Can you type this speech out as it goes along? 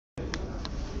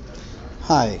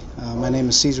Hi, my name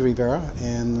is Cesar Rivera,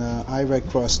 and I Red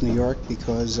Cross New York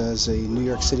because as a New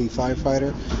York City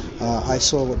firefighter, I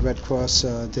saw what Red Cross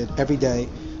did every day,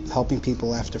 helping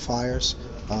people after fires,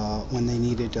 when they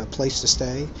needed a place to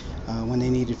stay, when they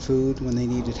needed food, when they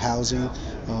needed housing,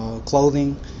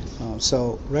 clothing.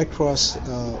 So Red Cross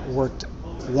worked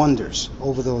wonders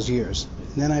over those years.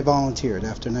 And then I volunteered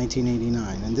after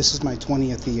 1989, and this is my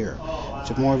 20th year,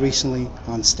 more recently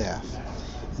on staff.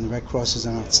 And the Red Cross is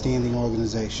an outstanding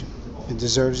organization. It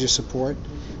deserves your support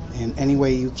in any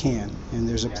way you can. And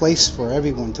there's a place for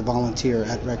everyone to volunteer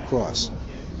at Red Cross.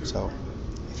 So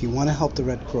if you want to help the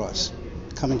Red Cross,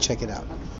 come and check it out.